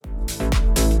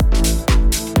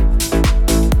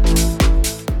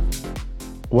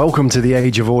Welcome to the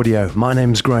Age of Audio. My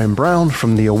name's Graham Brown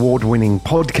from the award-winning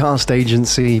podcast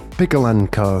agency Pickle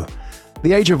 & Co.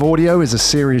 The Age of Audio is a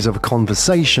series of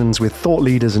conversations with thought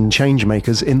leaders and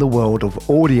changemakers in the world of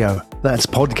audio. That's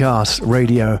podcasts,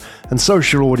 radio, and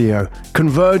social audio,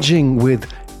 converging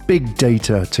with big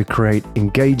data to create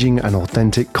engaging and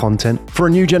authentic content for a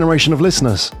new generation of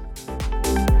listeners.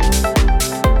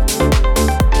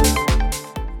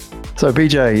 So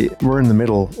Bijay, we're in the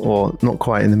middle, or not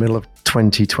quite in the middle of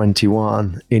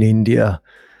 2021 in India.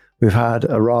 We've had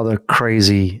a rather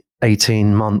crazy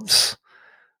 18 months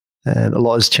and a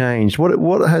lot has changed.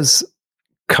 What has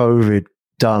COVID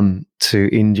done to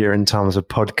India in terms of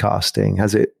podcasting?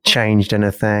 Has it changed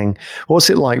anything? What's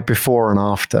it like before and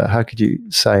after? How could you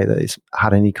say that it's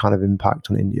had any kind of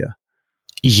impact on India?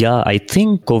 Yeah, I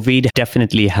think COVID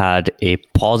definitely had a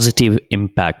positive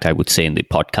impact, I would say, in the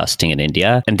podcasting in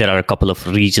India. And there are a couple of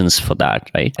reasons for that,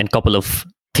 right? And a couple of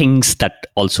things that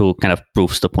also kind of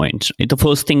proves the point. The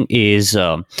first thing is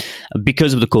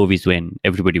because of the COVID, when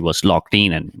everybody was locked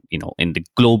in and, in the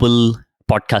global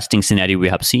podcasting scenario, we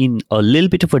have seen a little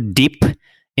bit of a dip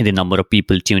in the number of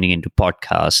people tuning into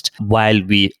podcasts, while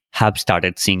we have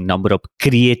started seeing number of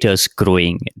creators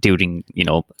growing during,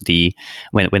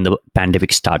 when the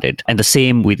pandemic started. And the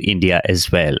same with India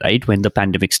as well, right? When the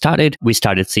pandemic started, we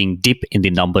started seeing dip in the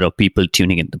number of people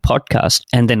tuning into podcast.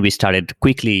 And then we started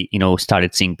quickly,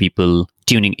 started seeing people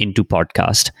tuning into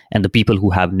podcast, and the people who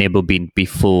have never been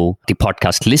before, the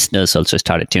podcast listeners, also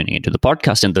started tuning into the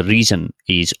podcast. And the reason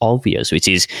is obvious, which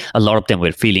is a lot of them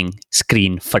were feeling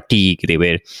screen fatigue. They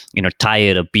were,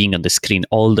 tired of being on the screen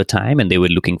all the time, and they were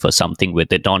looking for something where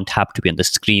they don't have to be on the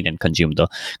screen and consume the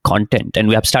content. And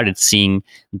we have started seeing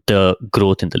the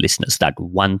growth in the listeners, that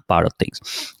one part of things.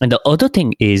 And the other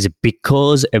thing is,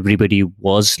 because everybody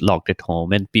was locked at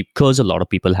home and because a lot of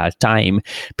people had time,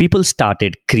 people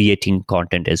started creating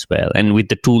content as well. And with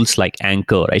the tools like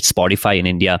Anchor, right? Spotify in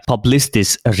India published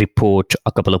this report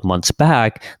a couple of months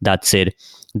back that said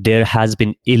there has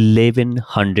been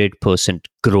 1100%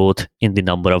 growth in the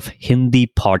number of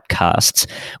Hindi podcasts,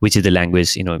 which is the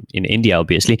language, in India,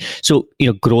 obviously. So,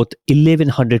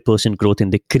 1100% growth in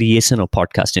the creation of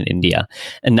podcast in India.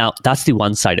 And now that's the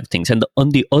one side of things. And on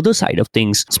the other side of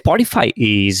things, Spotify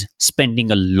is spending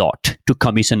a lot to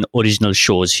commission original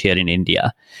shows here in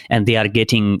India. And they are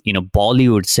getting,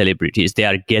 Bollywood celebrities. They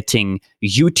are getting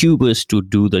YouTubers to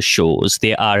do the shows.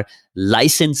 They are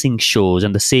licensing shows,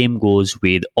 and the same goes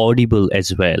with Audible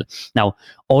as well. Now,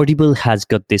 Audible has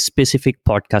got this specific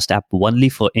podcast app only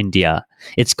for India.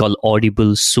 It's called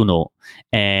Audible Suno.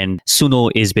 And Suno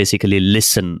is basically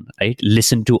listen, right?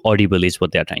 Listen to Audible is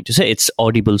what they're trying to say. It's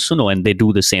Audible Suno, and they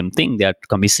do the same thing. They're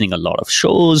commissioning a lot of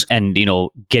shows and,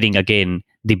 getting again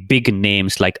the big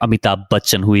names like Amitabh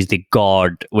Bachchan, who is the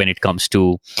god when it comes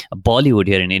to Bollywood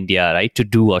here in India, right? To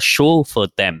do a show for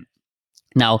them.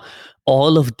 Now,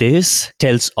 all of this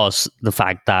tells us the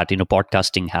fact that,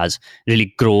 podcasting has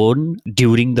really grown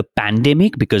during the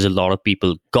pandemic because a lot of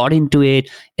people got into it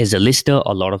as a listener.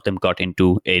 A lot of them got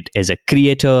into it as a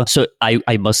creator. So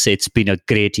I must say it's been a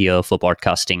great year for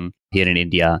podcasting here in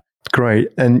India. Great.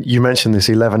 And you mentioned this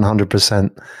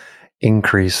 1100%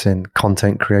 increase in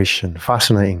content creation.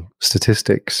 Fascinating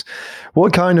statistics.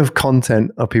 What kind of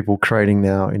content are people creating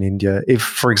now in India? If,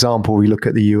 for example, we look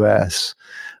at the US,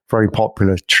 very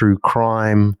popular true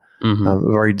crime,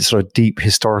 very sort of deep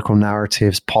historical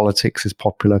narratives, politics is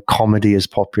popular, comedy is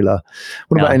popular.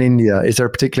 What about in India? Is there a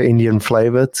particular Indian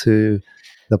flavor to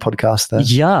the podcast there?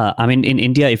 Yeah, I mean, in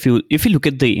India, if you look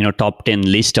at the top 10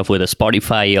 list of whether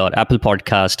Spotify or Apple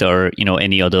Podcast or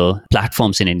any other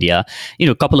platforms in India,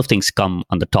 a couple of things come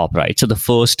on the top, right? So the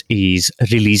first is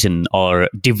religion or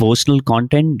devotional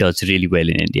content does really well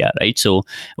in India, right? So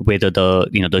whether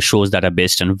the shows that are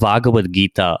based on Bhagavad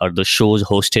Gita or the shows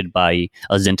hosted by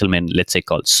a gentleman, let's say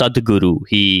called Sadhguru,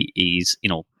 he is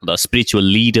the spiritual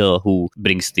leader who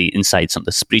brings the insights on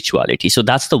the spirituality. So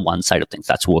that's the one side of things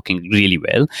that's working really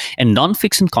well. And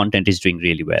non-fiction content is doing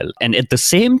really well. And at the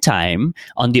same time,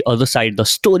 on the other side, the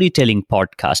storytelling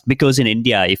podcast, because in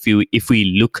India, if we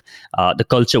look the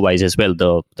culture-wise as well,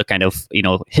 the kind of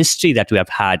history that we have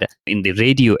had in the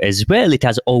radio as well, it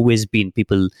has always been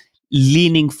people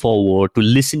leaning forward to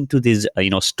listen to these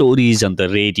stories on the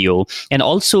radio, and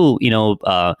also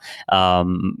the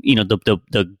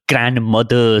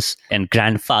grandmothers and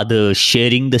grandfathers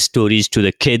sharing the stories to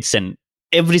the kids and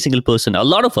every single person, a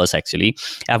lot of us actually,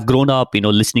 have grown up,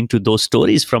 listening to those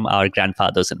stories from our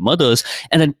grandfathers and mothers.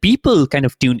 And then people kind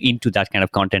of tune into that kind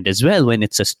of content as well when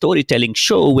it's a storytelling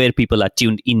show where people are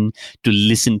tuned in to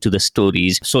listen to the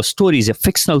stories. So stories, a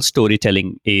fictional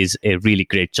storytelling is a really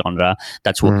great genre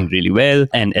that's working really well.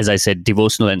 And as I said,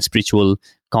 devotional and spiritual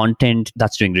content,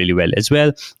 that's doing really well as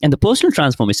well. And the personal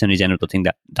transformation is another thing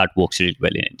that works really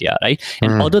well in India, right?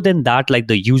 And other than that, like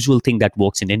the usual thing that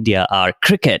works in India are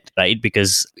cricket, right?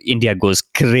 Because India goes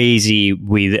crazy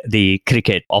with the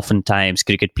cricket. Oftentimes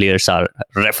cricket players are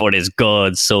referred as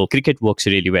gods, so cricket works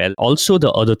really well. Also,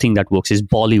 the other thing that works is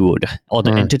Bollywood or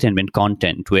the entertainment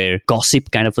content, where gossip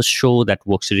kind of a show that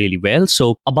works really well.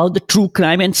 So about the true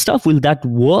crime and stuff, will that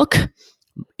work?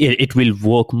 It will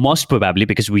work most probably,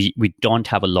 because we don't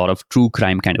have a lot of true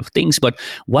crime kind of things. But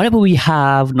whatever we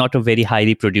have, not a very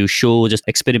highly produced show, just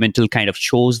experimental kind of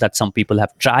shows that some people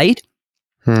have tried,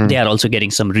 they are also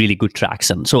getting some really good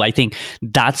traction. So I think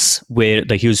that's where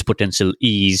the huge potential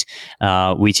is,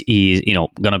 which is,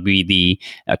 going to be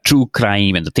the true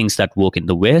crime, and the things that work in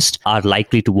the West are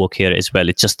likely to work here as well.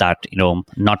 It's just that,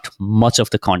 not much of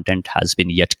the content has been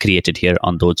yet created here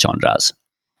on those genres.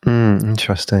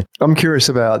 Interesting. I'm curious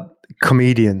about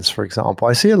comedians, for example.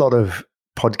 I see a lot of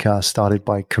podcasts started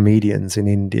by comedians in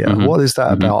India. What is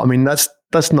that about? I mean, that's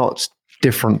not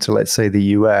different to, let's say, the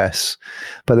US,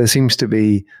 but there seems to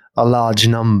be a large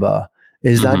number.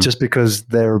 Is that just because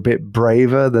they're a bit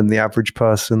braver than the average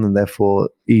person and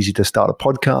therefore easy to start a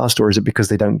podcast? Or is it because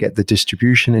they don't get the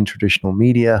distribution in traditional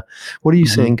media? What are you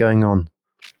seeing going on?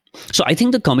 So I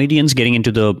think the comedians getting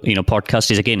into the podcast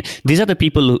is, again, these are the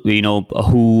people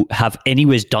who have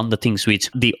anyways done the things which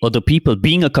the other people.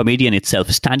 Being a comedian itself,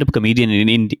 a stand-up comedian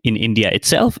in India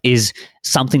itself is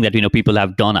something that people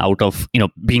have done out of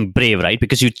being brave, right?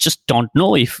 Because you just don't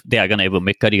know if they are going to ever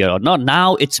make career or not.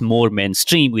 Now it's more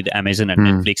mainstream with Amazon and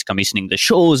Netflix commissioning the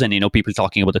shows, and people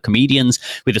talking about the comedians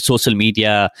with the social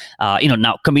media.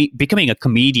 Now becoming a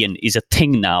comedian is a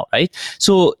thing now, right?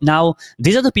 So now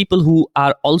these are the people who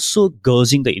are also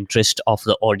gauging the interest of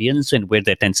the audience and where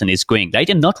the attention is going, right?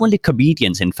 And not only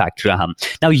comedians, in fact, Raham.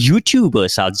 Now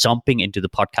YouTubers are jumping into the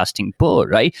podcasting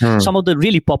board, right? Some of the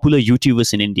really popular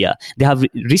YouTubers in India, they have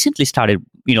recently started,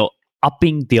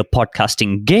 upping their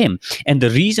podcasting game. And the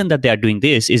reason that they are doing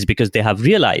this is because they have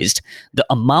realized the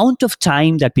amount of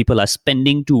time that people are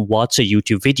spending to watch a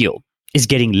YouTube video is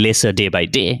getting lesser day by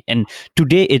day. And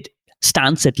today it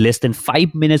stands at less than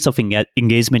 5 minutes of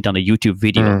engagement on a YouTube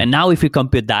video. And now if you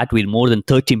compare that with more than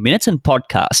 30 minutes in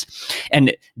podcast,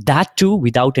 and that too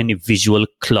without any visual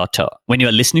clutter. When you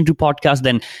are listening to podcasts,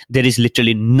 then there is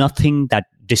literally nothing that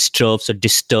disturbs or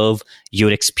disturb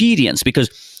your experience,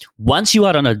 because once you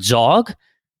are on a jog,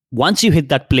 once you hit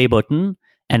that play button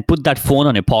and put that phone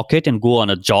on your pocket and go on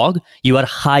a jog, you are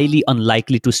highly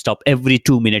unlikely to stop every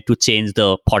 2 minutes to change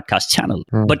the podcast channel.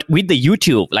 But with the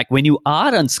YouTube, like when you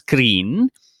are on screen,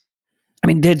 I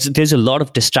mean, there's a lot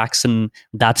of distraction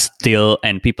that's there,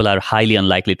 and people are highly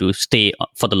unlikely to stay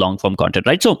for the long form content,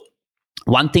 right? So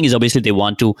one thing is obviously they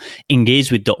want to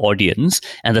engage with the audience.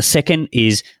 And the second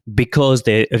is because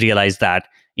they realize that,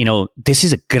 this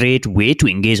is a great way to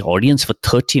engage audience for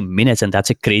 30 minutes. And that's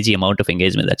a crazy amount of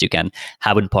engagement that you can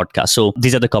have in podcast. So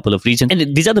these are the couple of reasons.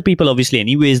 And these are the people, obviously,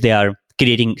 anyways, they are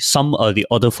creating some or the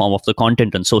other form of the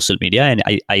content on social media. And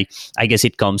I guess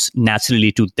it comes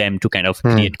naturally to them to kind of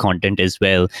create content as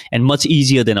well. And much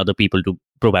easier than other people to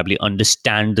probably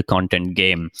understand the content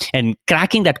game and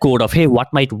cracking that code of, hey, what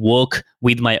might work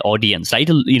with my audience, right?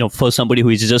 For somebody who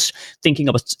is just thinking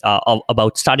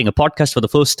about starting a podcast for the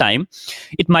first time,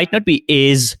 it might not be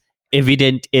as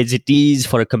evident as it is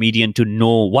for a comedian to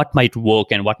know what might work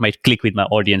and what might click with my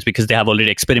audience, because they have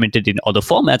already experimented in other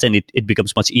formats, and it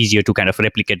becomes much easier to kind of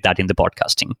replicate that in the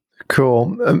podcasting.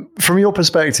 Cool. From your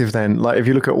perspective then, like if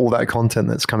you look at all that content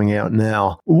that's coming out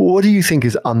now, what do you think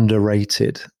is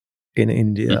underrated in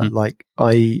India? Like,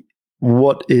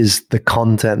 what is the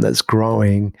content that's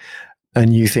growing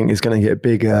and you think is going to get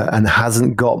bigger and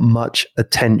hasn't got much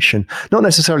attention? Not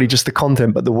necessarily just the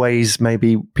content, but the ways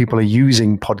maybe people are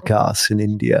using podcasts in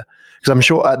India. Because I'm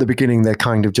sure at the beginning, they're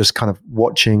kind of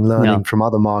watching, learning from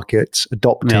other markets,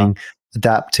 adopting,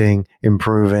 adapting,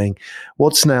 improving.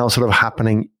 What's now sort of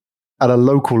happening at a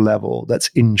local level that's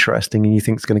interesting and you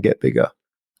think is going to get bigger?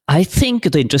 I think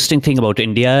the interesting thing about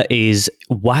India is,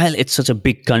 while it's such a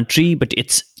big country, but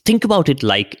think about it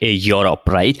like a Europe,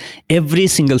 right? Every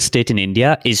single state in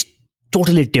India is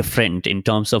totally different in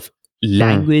terms of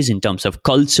language, in terms of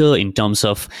culture, in terms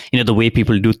of the way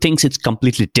people do things. It's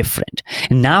completely different.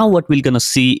 And now what we're going to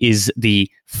see is the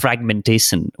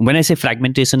fragmentation. When I say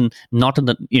fragmentation, not in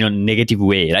the negative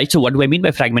way, right? So what do I mean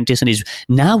by fragmentation is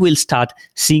now we'll start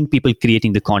seeing people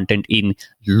creating the content in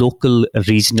local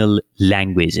regional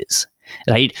languages,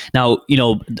 right? Now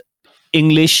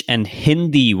English and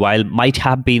Hindi, while might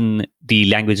have been the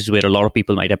languages where a lot of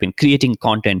people might have been creating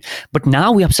content, but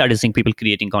now we have started seeing people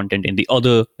creating content in the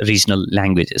other regional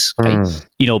languages, right?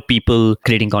 People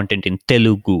creating content in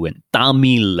Telugu and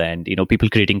Tamil, and people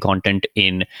creating content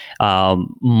in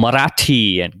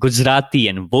Marathi and Gujarati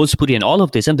and Bhojpuri and all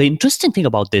of this. And the interesting thing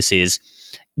about this is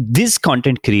these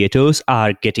content creators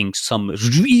are getting some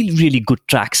really, really good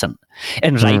traction.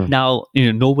 And right now,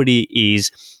 nobody is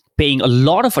paying a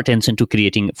lot of attention to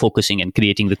focusing and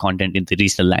creating the content in the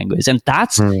regional language. And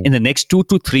that's in the next 2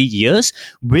 to 3 years,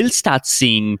 we'll start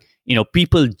seeing,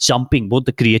 people jumping, both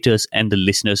the creators and the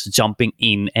listeners jumping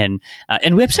in. And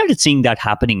we've started seeing that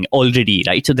happening already,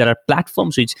 right? So there are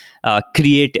platforms which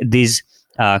create these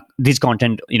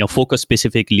content, focus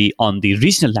specifically on the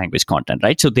regional language content,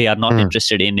 right? So they are not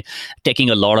interested in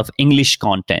taking a lot of English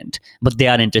content, but they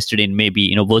are interested in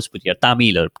maybe, Bhojpuri or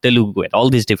Tamil or Telugu and all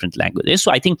these different languages.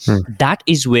 So I think that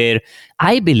is where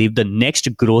I believe the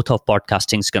next growth of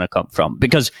podcasting is going to come from.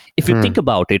 Because if you think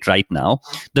about it right now,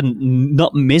 the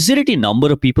majority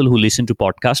number of people who listen to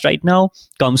podcasts right now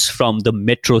comes from the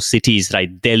metro cities,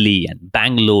 right? Delhi and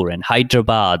Bangalore and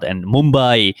Hyderabad and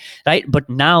Mumbai, right? But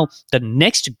now the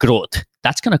next growth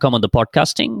that's going to come on the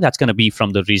podcasting, that's going to be from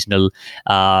the regional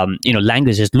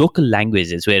languages, local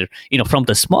languages, where from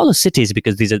the smaller cities,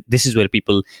 because this is where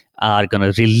people are going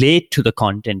to relate to the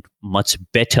content much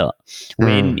better.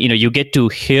 When you get to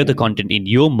hear the content in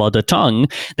your mother tongue,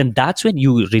 then that's when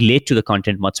you relate to the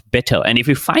content much better. And if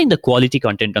you find the quality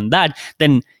content on that,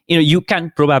 then you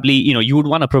can probably you would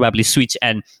want to probably switch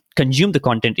and consume the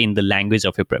content in the language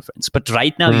of your preference. But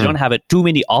right now you don't have too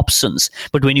many options.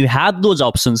 But when you have those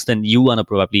options, then you want to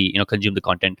probably consume the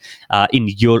content in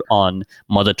your own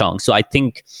mother tongue. So I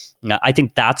think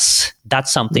that's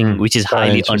something which is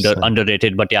highly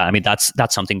underrated. But yeah, I mean that's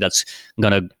something that's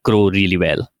gonna grow really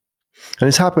well. And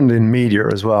it's happened in media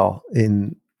as well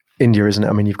in India, isn't it?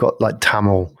 I mean, you've got like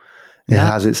Tamil. It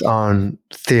has its own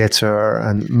theatre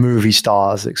and movie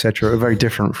stars, etc. Very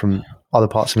different from other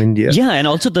parts of India. Yeah, and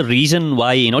also the reason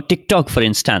why TikTok, for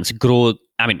instance, grow.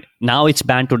 I mean, now it's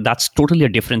banned. That's totally a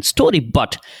different story.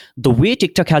 But the way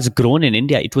TikTok has grown in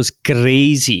India, it was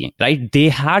crazy, right? They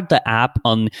had the app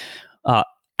on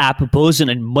app version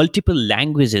in multiple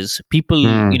languages. People,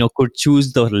 could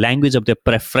choose the language of their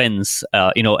preference.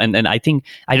 And I think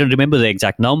I don't remember the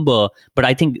exact number, but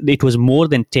I think it was more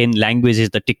than 10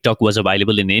 languages that TikTok was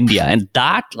available in India, and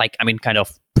that, kind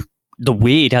of the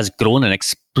way it has grown and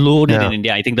exploded in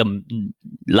India. I think the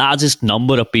largest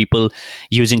number of people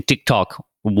using TikTok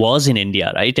was in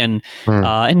India, right? And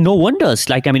no wonders.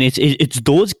 It's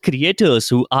those creators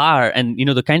who are, and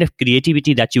the kind of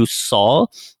creativity that you saw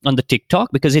on the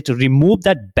TikTok, because it removed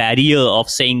that barrier of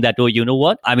saying that, oh, you know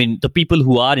what? I mean, the people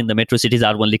who are in the metro cities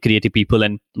are only creative people,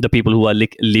 and the people who are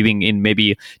living in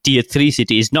maybe tier 3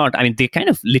 cities not. I mean, they kind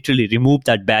of literally removed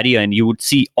that barrier, and you would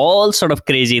see all sort of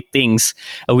crazy things,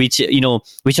 which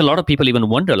a lot of people even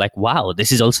wonder, like, wow,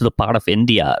 this is also the part of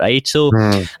India, right? So,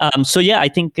 I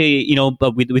think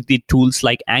with the tools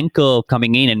like Anchor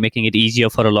coming in and making it easier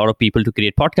for a lot of people to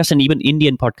create podcasts, and even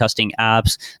Indian podcasting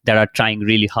apps that are trying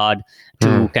really hard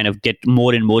to kind of get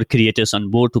more and more creators on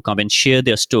board to come and share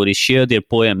their stories, share their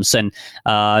poems, and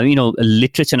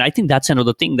literature. And I think that's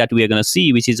another thing that we are going to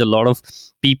see, which is a lot of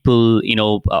people,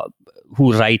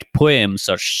 who write poems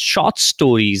or short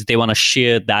stories. They want to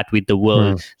share that with the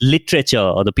world, literature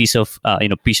or the piece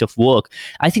of work.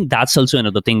 I think that's also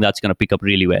another thing that's going to pick up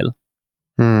really well.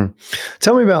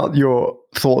 Tell me about your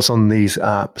thoughts on these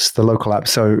apps, the local apps.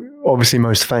 So obviously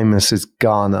most famous is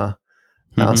Ghana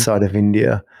outside of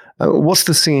India. What's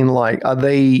the scene like? Are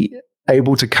they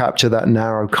able to capture that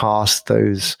narrow cast,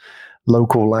 those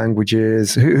local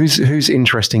languages? Who's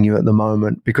interesting you at the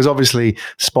moment? Because obviously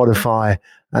Spotify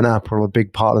and Apple are a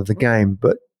big part of the game,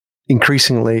 but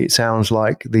increasingly it sounds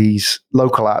like these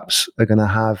local apps are going to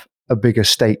have a bigger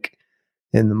stake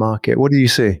in the market. What do you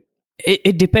see?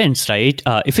 It depends, right?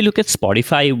 If you look at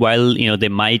Spotify, while they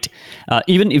might,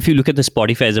 even if you look at the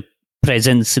Spotify as a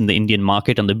presence in the Indian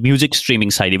market on the music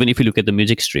streaming side. Even if you look at the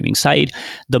music streaming side,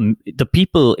 the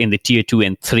people in the tier 2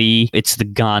 and 3, it's the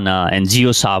Ghana and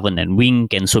JioSaavn and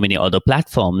Wink and so many other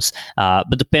platforms.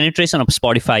 But the penetration of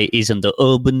Spotify is in the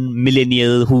urban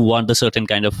millennial who want the certain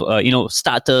kind of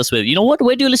status where,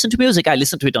 where do you listen to music? I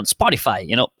listen to it on Spotify.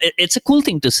 It's a cool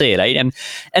thing to say, right? And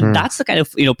that's the kind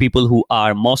of people who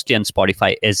are mostly on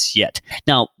Spotify as yet.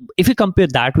 Now, if you compare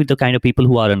that with the kind of people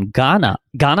who are in Ghana,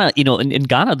 in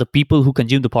Ghana, the people who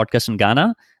consume the podcast in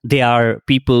Ghana, they are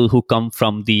people who come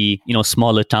from the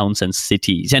smaller towns and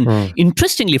cities. And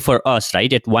interestingly for us,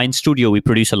 right, at WYN Studio, we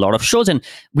produce a lot of shows, and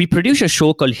we produce a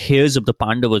show called Heirs of the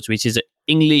Pandavas, which is an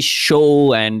English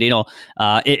show, and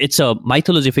it's a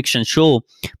mythology fiction show.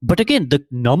 But again, the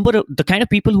kind of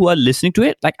people who are listening to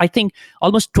it, like I think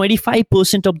almost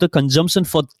 25% of the consumption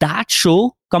for that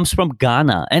show comes from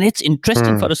Ghana. And it's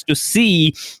interesting for us to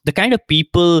see the kind of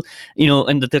people,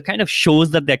 and the kind of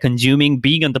shows that they're consuming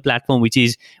being on the platform, which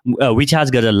has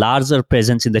got a larger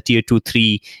presence in the tier 2,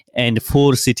 3 and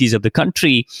 4 cities of the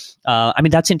country.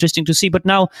 That's interesting to see. But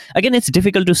now, again, it's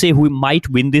difficult to say who might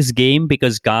win this game,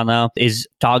 because Ghana is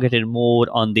targeted more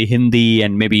on the Hindi,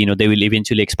 and maybe, they will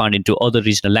eventually expand into other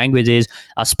regional languages.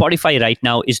 Spotify right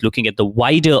now is looking at the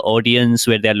wider audience,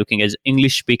 where they're looking at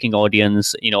English-speaking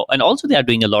audience, and also they are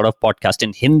doing a lot of podcast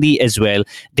in Hindi as well.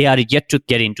 They are yet to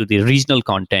get into the regional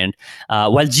content.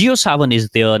 While JioSaavn is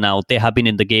there now, they have been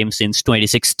in the game since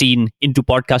 2016 into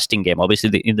podcasting game.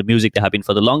 Obviously, in the music, they have been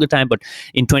for the longer time, but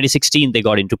in 2016, they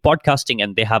got into podcasting,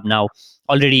 and they have now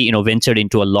already ventured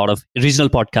into a lot of regional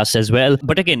podcasts as well.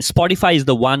 But again, Spotify is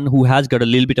the one who has got a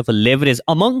little bit of a leverage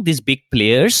among these big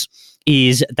players,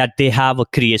 is that they have a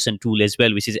creation tool as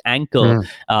well, which is Anchor,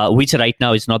 which right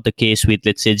now is not the case with,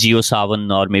 let's say,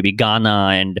 JioSaavn or maybe Ghana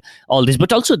and all this.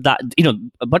 But also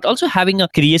having a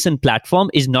creation platform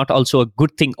is not also a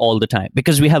good thing all the time,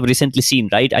 because we have recently seen,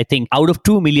 right? I think out of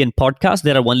 2 million podcasts,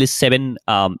 there are only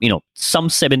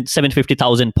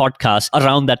 750,000 podcasts.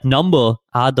 Around that number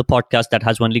are the podcasts that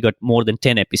has only got more than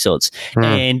 10 episodes.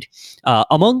 And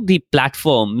among the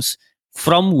platforms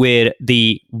from where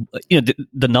the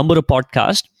number of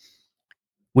podcasts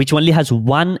which only has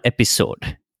one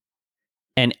episode,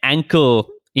 and Anchor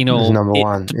number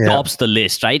one, tops the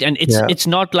list, right? And it's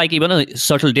not like even a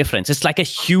subtle difference. It's like a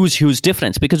huge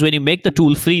difference, because when you make the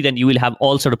tool free, then you will have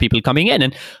all sort of people coming in,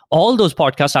 and all those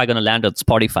podcasts are going to land on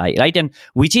Spotify, right? And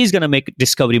which is going to make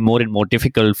discovery more and more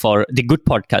difficult for the good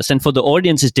podcasts, and for the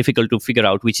audience, it's difficult to figure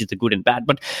out which is the good and bad.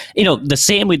 But the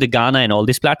same with the Ghana and all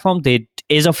these platforms, they,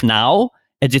 as of now,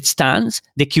 as it stands,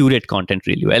 they curate content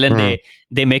really well, and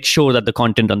they make sure that the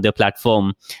content on their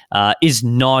platform is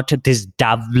not this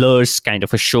dabblers kind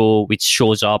of a show which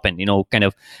shows up and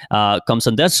comes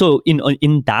on there. So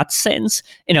in that sense,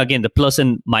 again, the plus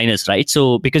and minus, right?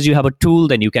 So because you have a tool,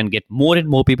 then you can get more and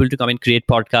more people to come and create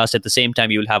podcasts. At the same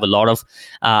time, you will have a lot of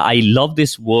I love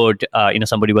this word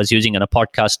somebody was using in a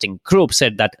podcasting group,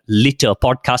 said that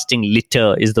podcasting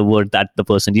litter is the word that the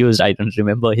person used. I don't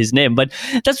remember his name, but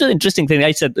that's an interesting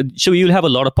thing. I said, so you'll have a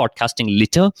lot of podcasting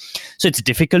litter. So it's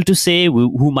difficult to say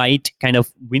who might kind of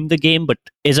win the game, but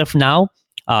as of now,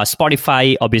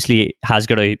 Spotify obviously has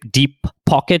got a deep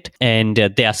pocket, and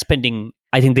they are spending,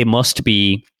 I think they must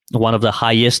be one of the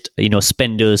highest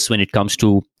spenders when it comes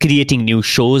to creating new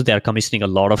shows. They are commissioning a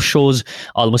lot of shows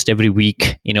almost every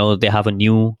week. They have a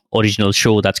new original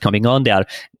show that's coming on. They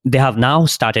have now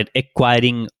started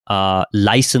acquiring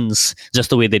license, just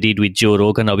the way they did with Joe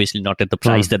Rogan. Obviously not at the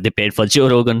price that they paid for Joe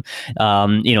Rogan.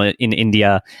 In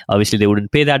India, obviously they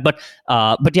wouldn't pay that, but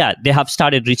yeah, they have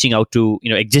started reaching out to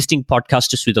existing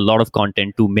podcasters with a lot of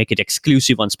content to make it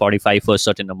exclusive on Spotify for a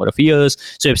certain number of years.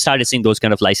 So we've started seeing those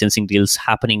kind of licensing deals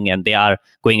happening, and they are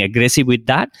going aggressive with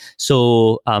that.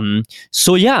 So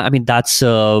yeah,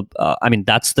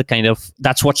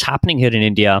 that's what's happening here in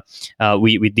India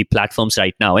with the platforms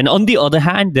right now. And on the other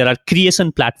hand, there are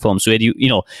creation platforms where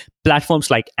platforms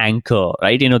like Anchor,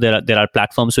 right? There are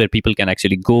platforms where people can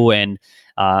actually go and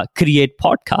create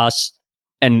podcasts,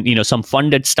 and some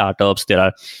funded startups.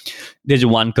 There's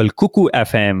one called Cuckoo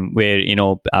FM where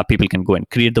people can go and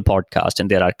create the podcast, and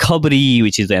there are Khabri,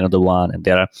 which is another one, and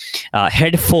there are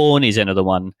Headphone is another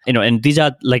one. And these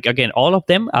are, like, again, all of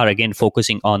them are again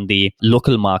focusing on the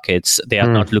local markets. They are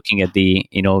not looking at the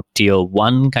tier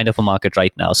 1 kind of a market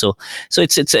right now. So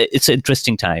it's an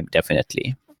interesting time,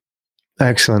 definitely.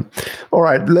 Excellent. All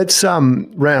right, let's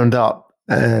round up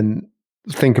and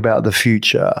think about the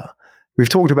future. We've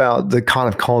talked about the kind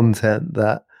of content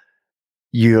that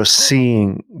you're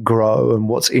seeing grow and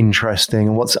what's interesting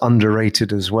and what's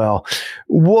underrated as well.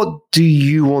 What do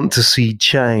you want to see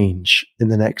change in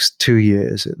the next 2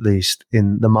 years, at least,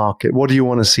 in the market? What do you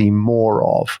want to see more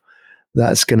of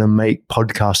that's going to make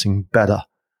podcasting better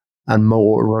and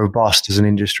more robust as an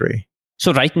industry?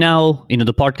 So right now,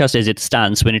 the podcast as it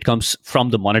stands, when it comes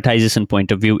from the monetization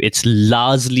point of view, it's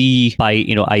largely by,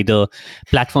 either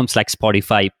platforms like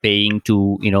Spotify paying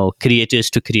to, creators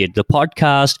to create the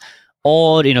podcast,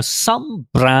 or, some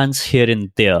brands here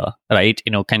and there, right?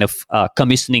 Kind of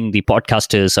commissioning the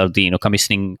podcasters or the,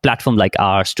 commissioning platform like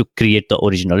ours to create the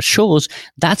original shows.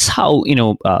 That's how,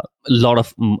 a lot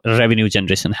of revenue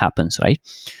generation happens, right?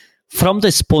 From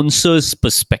the sponsor's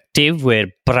perspective, where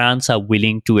brands are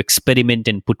willing to experiment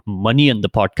and put money on the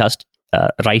podcast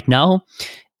right now,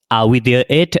 are we there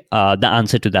yet? The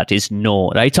answer to that is no,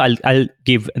 right? So I'll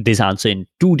give this answer in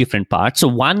two different parts. So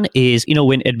one is,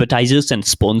 when advertisers and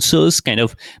sponsors kind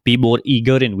of be more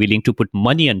eager and willing to put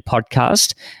money on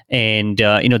podcast, and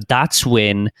that's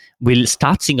when we'll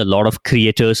start seeing a lot of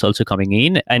creators also coming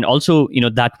in, and also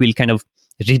that will kind of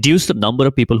reduce the number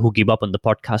of people who give up on the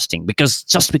podcasting because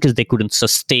they couldn't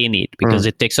sustain it, because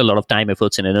it takes a lot of time,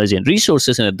 efforts, and energy and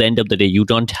resources, and at the end of the day you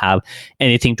don't have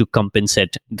anything to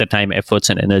compensate the time, efforts,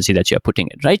 and energy that you're putting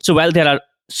in, right? So while there are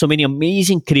so many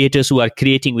amazing creators who are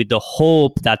creating with the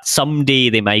hope that someday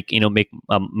they might make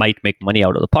money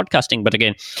out of the podcasting, but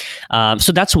again,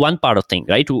 so that's one part of thing,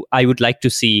 right? I would like to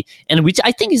see, and which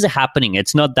I think is happening.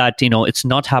 It's not that it's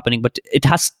not happening, but it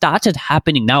has started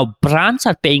happening now. Brands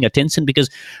are paying attention, because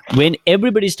when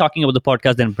everybody's talking about the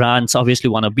podcast, then brands obviously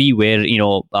want to be where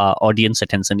audience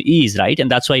attention is, right?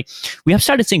 And that's why we have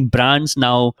started seeing brands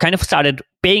now kind of started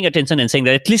paying attention and saying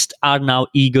that at least are now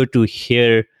eager to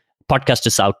hear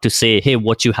podcasters out to say, hey,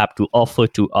 what you have to offer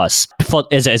to us for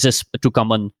as to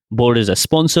come on board as a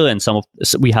sponsor. And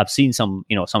we have seen some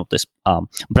of this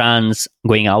brands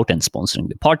going out and sponsoring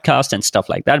the podcast and stuff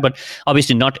like that, but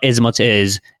obviously not as much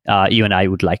as you and I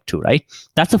would like to, right?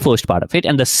 That's the first part of it.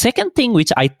 And the second thing,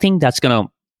 which I think that's going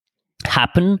to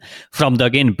happen from the,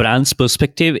 again, brand's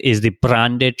perspective, is the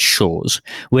branded shows,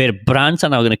 where brands are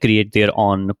now going to create their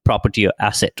own property or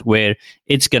asset, where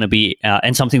it's going to be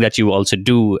and something that you also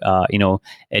do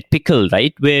at Pickle,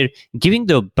 right, where giving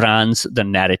the brands the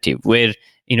narrative, where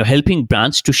helping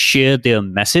brands to share their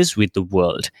message with the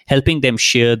world, helping them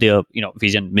share their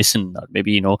vision, mission, or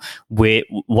maybe where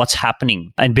what's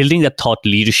happening, and building that thought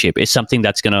leadership is something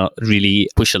that's going to really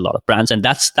push a lot of brands, and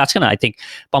that's going to, I think,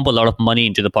 pump a lot of money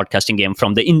into the podcasting game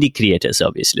from the indie creators,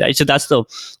 obviously, right? So that's the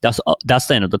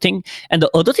another thing. And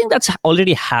the other thing that's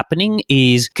already happening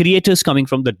is creators coming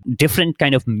from the different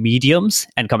kind of mediums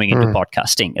and coming into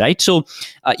podcasting, right? So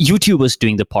YouTubers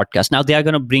doing the podcast now, they are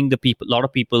going to bring a lot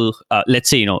of people. Let's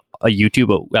say a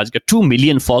YouTuber who has got 2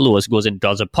 million followers goes and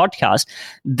does a podcast,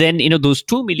 then those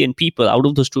 2 million people, out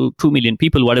of those 2 million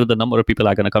people, whatever the number of people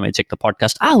are going to come and check the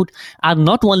podcast out, are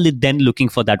not only then looking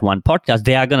for that one podcast,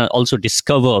 they are going to also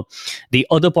discover the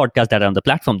other podcasts that are on the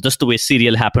platform, just the way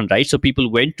Serial happened, right? So people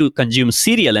went to consume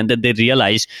Serial, and then they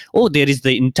realized, oh, there is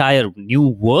the entire new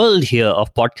world here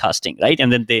of podcasting, right?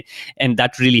 And then and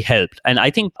that really helped. And I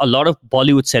think a lot of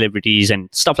Bollywood celebrities and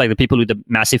stuff like the people with a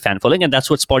massive fan following, and that's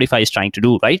what Spotify is trying to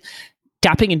do, right?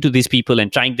 Tapping into these people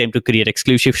and trying them to create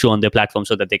exclusive show on their platform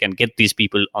so that they can get these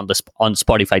people on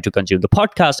Spotify to consume the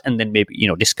podcast, and then maybe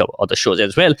discover other shows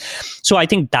as well. So I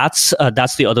think that's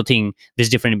the other thing. There's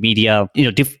different media,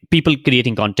 people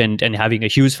creating content and having a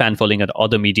huge fan following at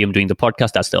other medium doing the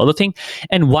podcast. That's the other thing.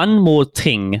 And one more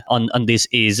thing on this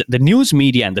is the news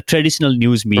media and the traditional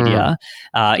news media,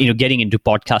 getting into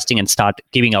podcasting and start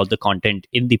giving out the content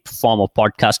in the form of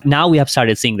podcast. Now we have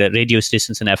started seeing the radio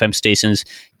stations and FM stations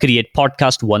create podcast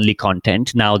only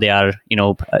content. Now they are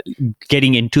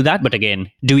getting into that, but again,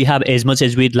 do we have as much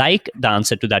as we'd like? The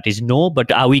answer to that is no.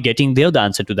 But are we getting there? The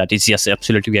answer to that is yes,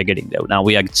 absolutely, we are getting there. Now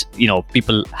we are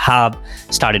people have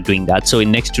started doing that. So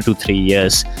in next 2 to 3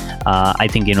 years, I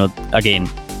think again,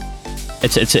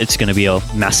 it's going to be a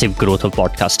massive growth of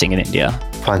podcasting in India.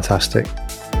 Fantastic.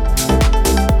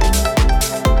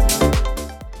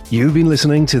 You've been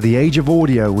listening to The Age of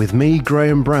Audio with me,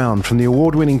 Graham Brown, from the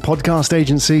award-winning podcast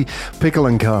agency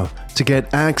Pickle & Co. To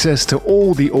get access to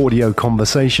all the audio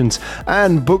conversations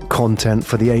and book content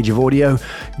for The Age of Audio,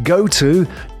 go to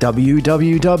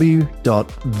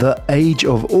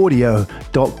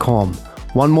www.theageofaudio.com.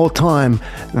 One more time,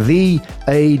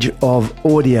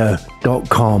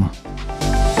 theageofaudio.com.